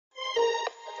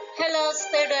Dear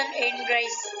student in grade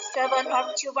 7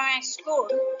 of Chúc School,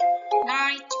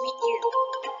 nice to meet you.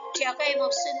 Chào các em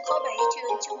học sinh khối 7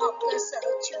 trường trung học cơ sở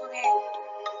Tuần.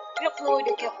 Rất vui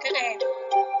được gặp các em.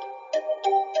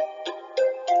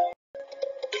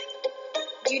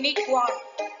 Unit 1,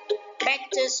 Back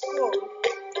to School.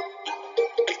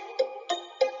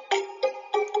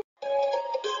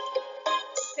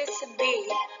 Section B,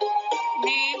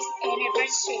 Names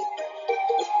Anniversary.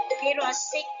 Period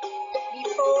 6,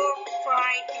 Before,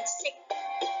 Friday and 6.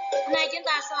 Hôm nay chúng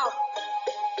ta sẽ học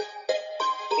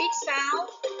viết 6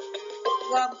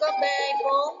 gồm có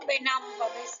B4, B5 và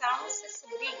B6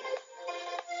 section B.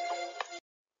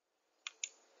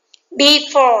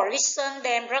 Before, listen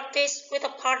then practice with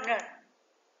a partner.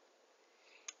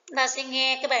 Chúng ta sẽ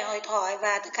nghe cái bài hội thoại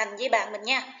và thực hành với bạn mình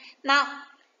nha. Now,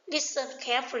 listen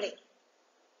carefully.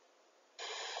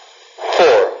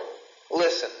 4.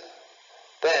 Listen.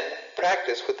 Then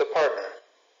practice with a partner.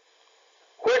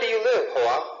 Where do you live,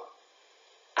 Hoa?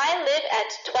 I live at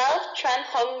 12 Trần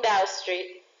Hồng Đạo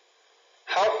Street.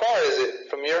 How far is it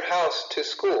from your house to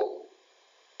school?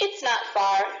 It's not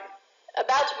far.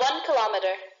 About 1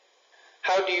 kilometer.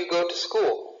 How do you go to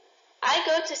school? I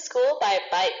go to school by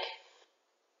bike.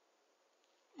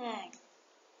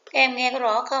 Các em nghe có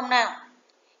rõ không nào?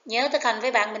 Nhớ thực hành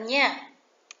với bạn mình nha.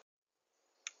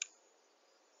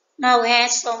 Now we have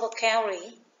some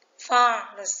vocabulary.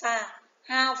 Far là xa.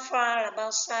 How far là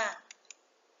bao xa.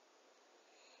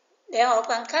 Để hỏi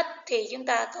khoảng cách thì chúng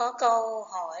ta có câu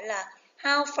hỏi là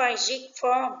How far is it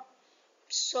from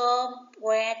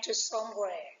somewhere to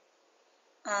somewhere?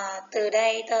 Từ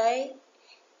đây tới,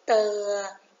 từ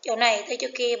chỗ này tới chỗ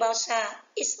kia bao xa?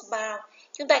 It's about.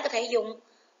 Chúng ta có thể dùng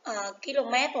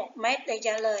km hoặc mét để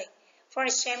trả lời. For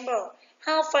example,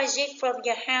 how far is it from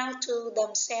your house to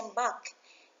Đầm Sen Park?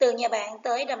 Từ nhà bạn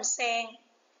tới Đầm Sen,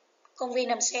 công viên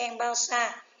Đầm Sen bao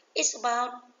xa? It's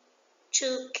about 2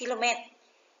 km.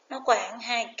 Nó khoảng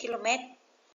 2 km.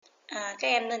 Các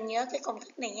em nên nhớ cái công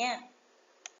thức này nha.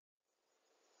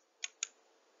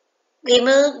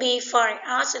 Remove before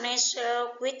ask and answer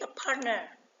with a partner.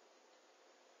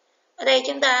 Ở đây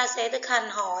chúng ta sẽ thực hành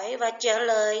hỏi và trả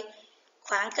lời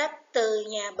khoảng cách từ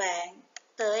nhà bạn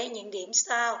tới những điểm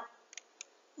sau.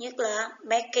 Nhất là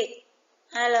market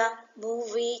hay là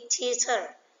movie theater.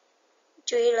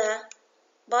 Chú ý là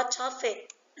box office.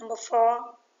 Number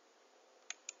 4.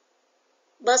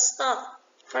 Bus stop.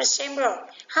 For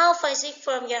example, how far is it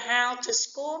from your house to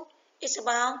school? It's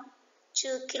about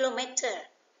 2 km.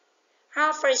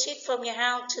 How far is it from your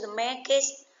house to the market?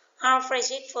 How far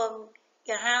is it from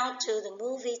your house to the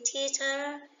movie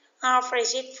theater? How far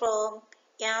is it from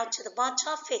your house to the box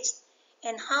office?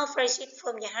 And how far is it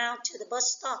from your house to the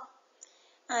bus stop?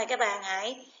 Các bạn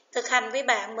hãy thực hành với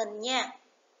bạn mình nha.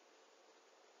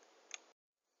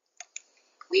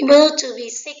 We move to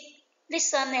B6.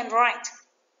 Listen and write.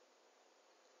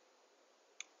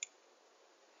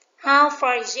 How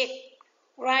far is it?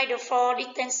 Write the four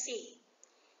distance.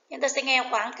 Chúng ta sẽ nghe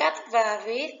khoảng cách và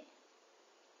viết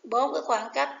 4 cái khoảng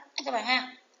cách các bạn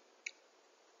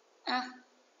ha.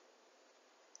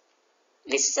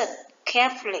 Listen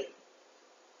carefully.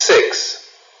 6.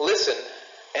 Listen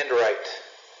and write.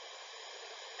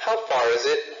 How far is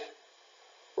it?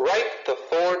 Write the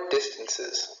 4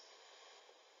 distances.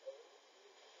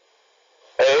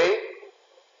 A.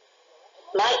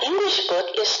 My English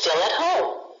book is still at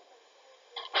home.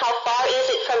 How far is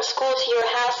it from school to your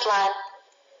house, Lan?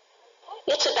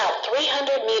 It's about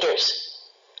 300 meters.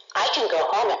 I can go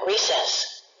home at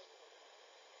recess.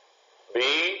 B.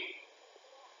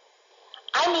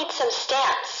 I need some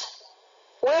stamps.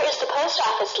 Where is the post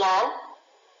office, Lan?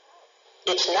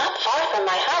 It's not far from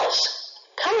my house.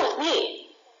 Come with me.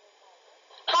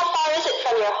 How far is it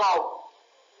from your home?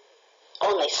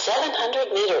 Only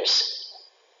 700 meters.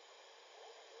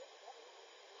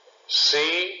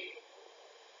 C.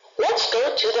 Let's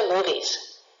go to the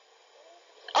movies.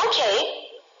 Okay,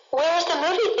 where is the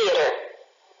movie theater?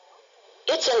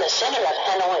 It's in the center of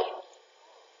Hanoi.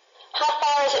 How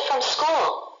far is it from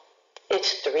school?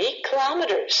 It's 3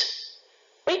 kilometers.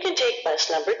 We can take bus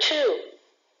number 2.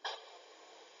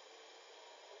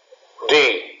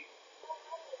 D.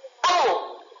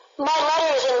 Oh, my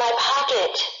letter is in my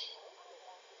pocket.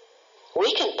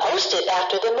 We can post it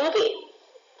after the movie.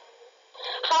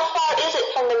 How far is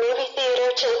it from the movie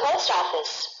theater to the post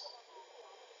office?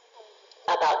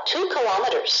 About 2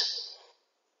 kilometers.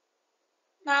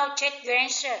 Now check your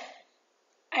answer.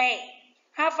 A.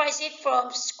 How far is it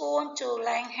from school to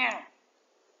Langham?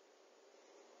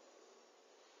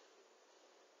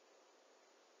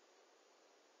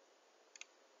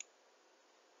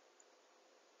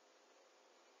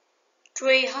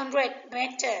 $300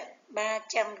 meters.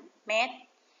 300 mét.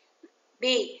 B.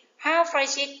 How far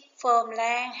is it from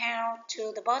land house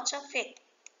to the post office?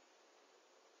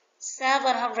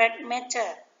 700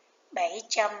 meter,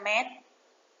 700 mét.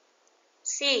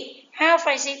 C. How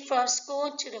far is it from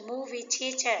school to the movie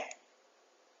theater?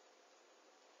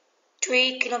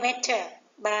 3 km,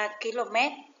 3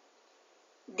 km.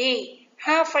 D.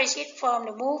 How far is it from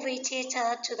the movie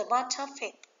theater to the post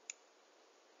office?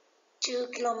 2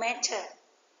 km.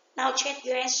 Now check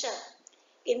your answer.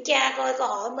 Kiểm tra coi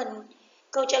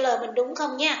câu trả lời mình đúng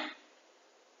không nha.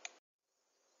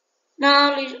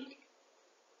 Now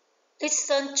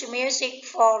listen to music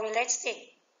for relaxing.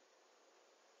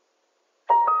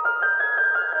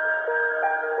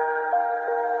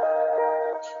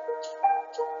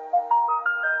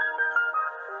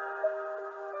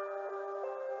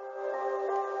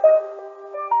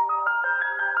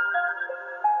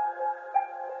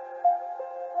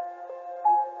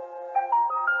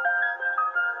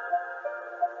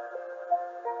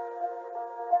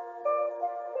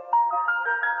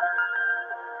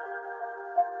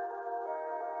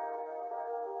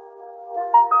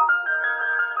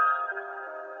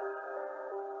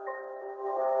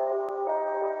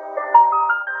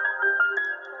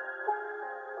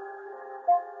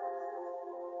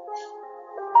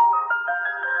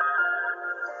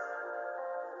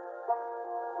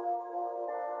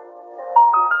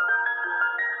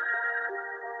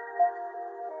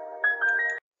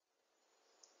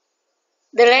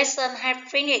 The lesson has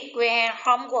finished. We have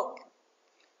homework.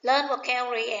 Learn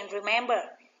vocabulary and remember.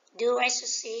 Do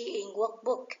exercise in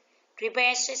workbook.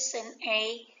 Prepare session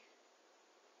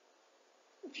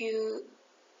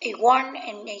A1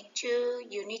 and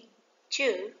A2, Unit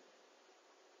 2.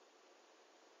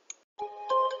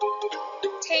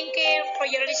 Thank you for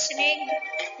your listening.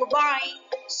 Goodbye.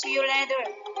 See you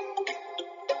later.